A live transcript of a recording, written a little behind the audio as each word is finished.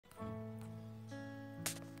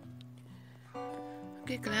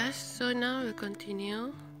Okay class, so now we'll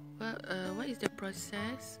continue. What is the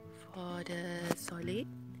process for the solid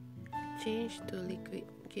change to liquid?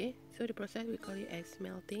 Okay, so the process we call it as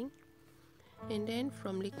melting, and then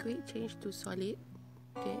from liquid change to solid,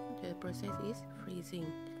 okay, the process is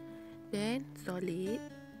freezing. Then solid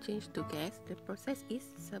change to gas, the process is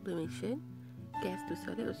sublimation. Gas to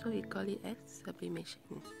solid, also we call it as sublimation.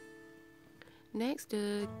 Next,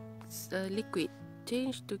 the liquid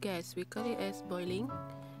change to gas, we call it as boiling,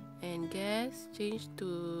 and gas change to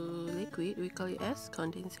liquid, we call it as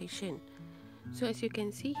condensation. So as you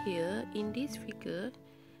can see here in this figure,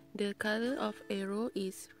 the color of arrow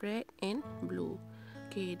is red and blue.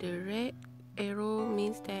 Okay, the red arrow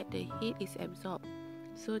means that the heat is absorbed,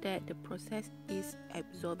 so that the process is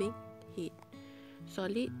absorbing heat.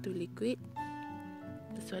 Solid to liquid,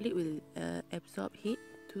 the solid will absorb heat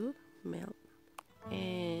to melt.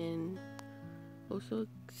 And also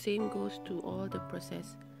same goes to all the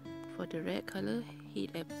process. For the red color,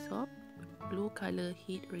 heat absorb, blue color,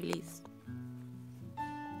 heat release.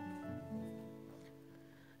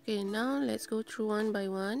 Okay, now let's go through one by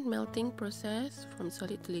one. Melting process from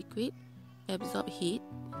solid to liquid, absorb heat.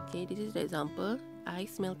 Okay, this is the example.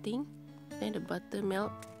 Ice melting, then the butter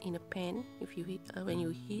melt in a pan if you heat, when you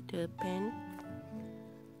heat the pan.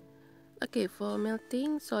 Okay, for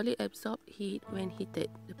melting, solid absorb heat when heated.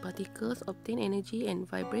 The particles obtain energy and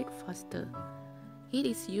vibrate faster. Heat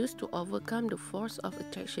is used to overcome the force of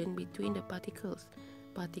attraction between the particles.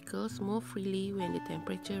 Particles move freely when the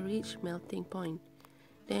temperature reaches melting point.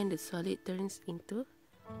 Then the solid turns into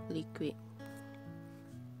liquid.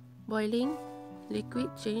 Boiling,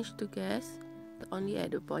 liquid change to gas only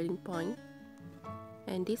at the boiling point,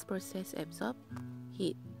 and this process absorbs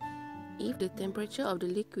heat. If the temperature of the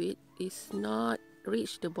liquid is not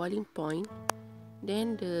reach the boiling point,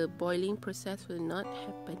 then the boiling process will not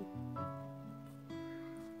happen.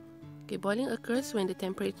 Okay, boiling occurs when the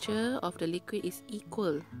temperature of the liquid is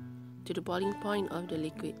equal to the boiling point of the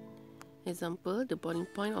liquid. Example, the boiling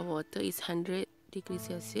point of water is 100 degrees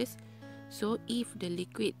Celsius. So if the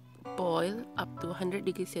liquid boil up to 100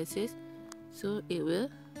 degrees Celsius, so it will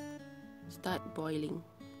start boiling.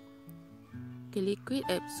 The liquid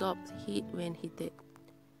absorbs heat when heated.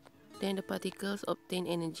 Then the particles obtain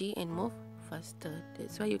energy and move faster.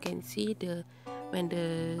 That's why you can see when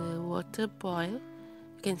the water boil,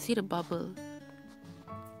 you can see the bubble.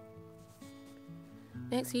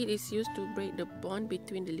 Next, heat is used to break the bond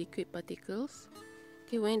between the liquid particles.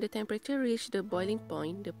 Okay, when the temperature reaches the boiling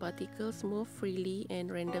point, the particles move freely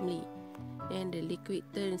and randomly, and the liquid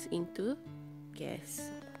turns into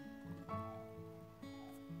gas.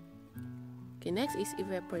 Okay, next is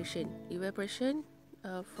evaporation. Evaporation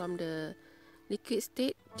from the liquid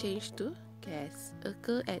state change to gas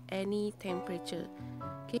occur at any temperature.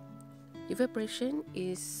 Okay, evaporation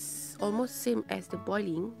is almost same as the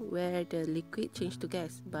boiling where the liquid change to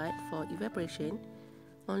gas, but for evaporation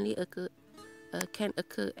only can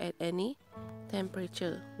occur at any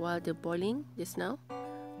temperature, while the boiling just now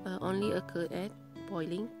only occur at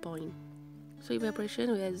boiling point. So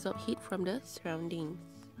evaporation will absorb heat from the surroundings.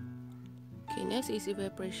 Okay, next is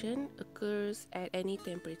evaporation occurs at any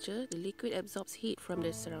temperature. The liquid absorbs heat from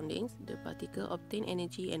the surroundings. The particle obtain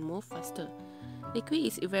energy and move faster.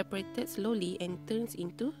 Liquid is evaporated slowly and turns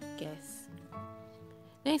into gas.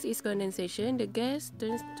 Next is condensation. The gas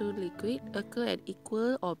turns to liquid, occur at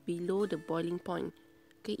equal or below the boiling point.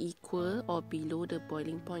 Okay, equal or below the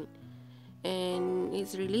boiling point, and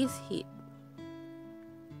it's release heat.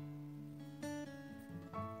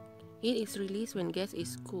 Heat is released when gas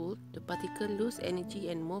is cooled. The particles lose energy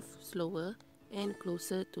and move slower and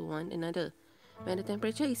closer to one another. When the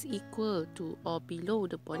temperature is equal to or below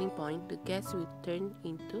the boiling point, the gas will turn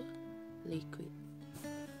into liquid.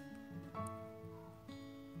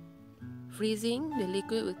 Freezing, the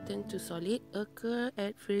liquid will turn to solid, occur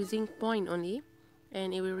at freezing point only,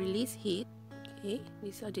 and it will release heat. Okay,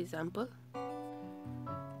 these are the examples.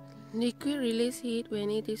 Liquid release heat when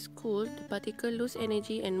it is cooled. The particles lose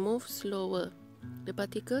energy and move slower. The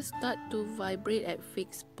particles start to vibrate at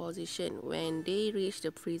fixed position when they reach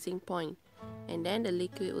the freezing point, and then the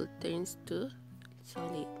liquid will turn to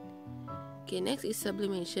solid. Okay, next is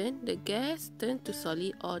sublimation. The gas turns to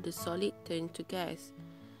solid or the solid turns to gas.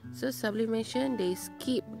 So sublimation, they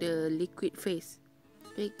skip the liquid phase.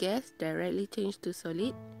 Okay, gas directly change to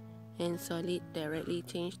solid, and solid directly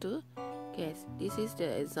change to gas. This is the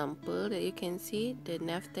example that you can see, the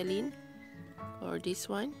naphthalene, or this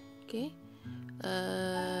one. Okay,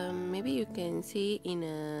 maybe you can see in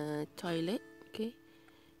a toilet. Okay,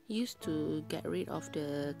 used to get rid of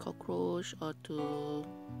the cockroach or to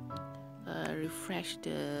refresh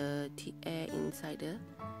the air inside the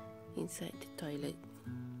toilet.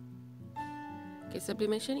 Okay,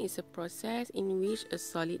 sublimation is a process in which a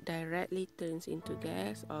solid directly turns into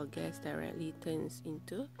gas or gas directly turns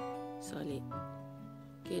into solid.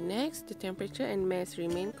 Okay, next, the temperature and mass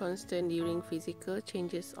remain constant during physical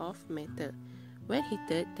changes of matter. When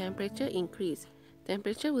heated, temperature increase.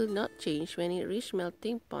 Temperature will not change when it reaches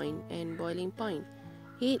melting point and boiling point.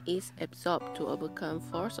 Heat is absorbed to overcome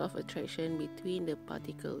force of attraction between the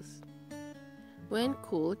particles. When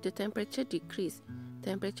cooled, the temperature decreases.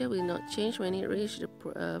 Temperature will not change when it reaches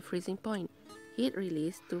the freezing point. Heat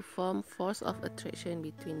released to form force of attraction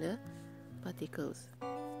between the particles.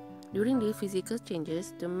 During these physical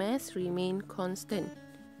changes, the mass remains constant.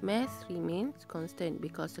 Mass remains constant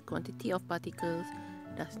because the quantity of particles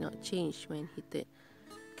does not change when heated.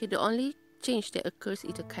 Okay, the only change that occurs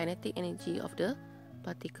is the kinetic energy of the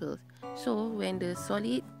particles. So when the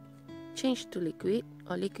solid change to liquid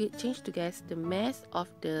or liquid change to gas, the mass of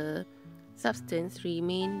the substance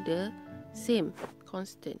remain the same,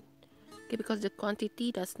 constant. Okay, because the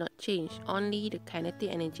quantity does not change, only the kinetic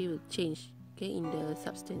energy will change, okay, in the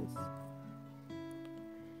substance.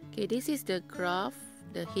 Okay, this is the graph,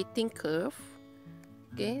 the heating curve.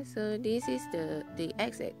 Okay, so this is the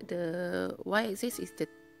y-axis is the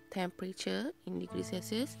temperature in degrees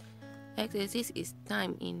Celsius, x-axis is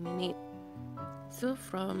time in minute. So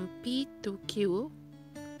from P to Q,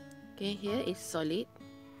 okay, here is solid.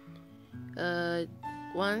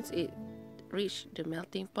 Once it reach the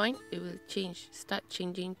melting point, it will start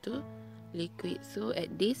changing to liquid. So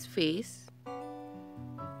at this phase,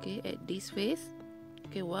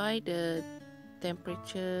 okay, why the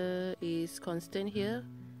temperature is constant here?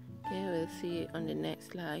 Okay, we'll see it on the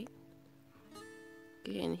next slide.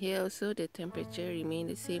 Okay, and here also the temperature remain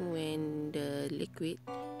the same when the liquid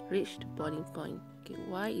reach the boiling point. Okay,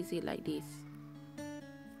 why is it like this?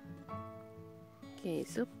 Okay,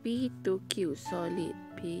 so P to Q, solid.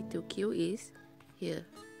 P to Q is here.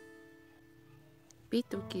 P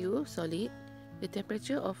to Q, solid. The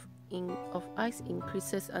temperature of ice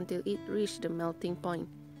increases until it reaches the melting point.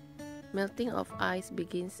 Melting of ice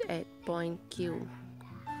begins at point Q.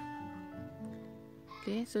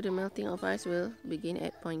 Okay, so the melting of ice will begin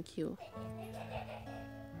at point Q.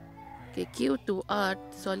 Okay, Q to R,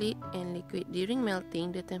 solid and liquid. During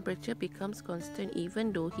melting, the temperature becomes constant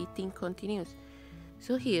even though heating continues.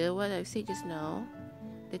 So here, what I said just now,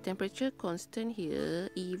 the temperature constant here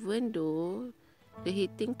even though the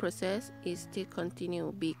heating process is still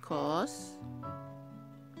continue because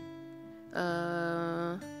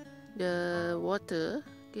the water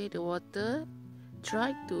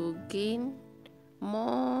try to gain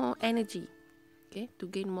more energy, okay, to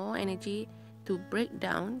break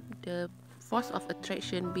down the force of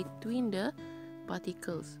attraction between the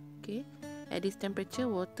particles. Okay, at this temperature,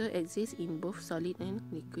 water exists in both solid and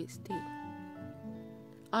liquid state.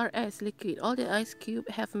 RS, liquid. All the ice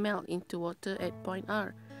cubes have melted into water at point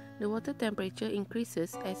R. The water temperature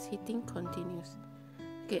increases as heating continues.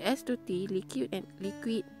 Okay, S to T, liquid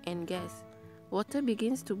and gas. Water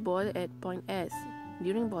begins to boil at point S.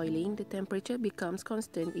 During boiling, the temperature becomes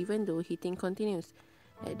constant even though heating continues.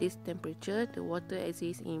 At this temperature, the water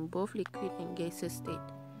exists in both liquid and gaseous state.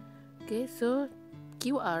 Okay, so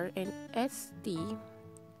QR and ST,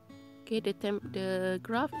 okay, the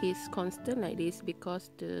graph is constant like this because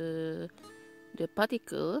the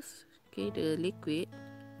particles, okay, the liquid,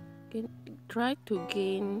 can try to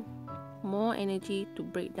gain more energy to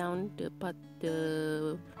break down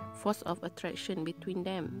the force of attraction between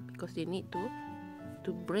them because they need to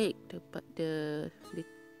break the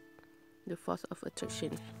force of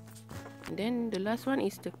attraction. And then the last one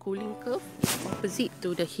is the cooling curve, opposite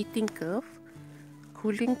to the heating curve.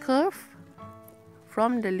 Cooling curve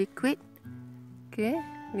from the liquid, okay,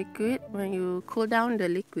 liquid, when you cool down the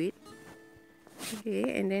liquid,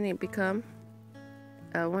 okay, and then it become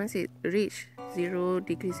once it reach 0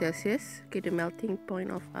 degrees Celsius, okay, the melting point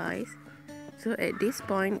of ice. So at this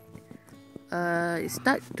point, it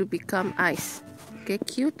starts to become ice. Okay,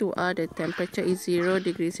 Q to R, the temperature is 0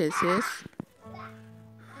 degrees Celsius.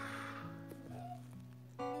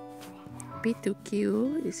 P to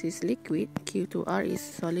Q, this is liquid. Q to R is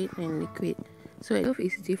solid and liquid. So the curve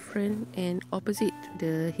is different and opposite to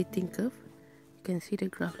the heating curve. You can see the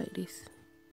graph like this.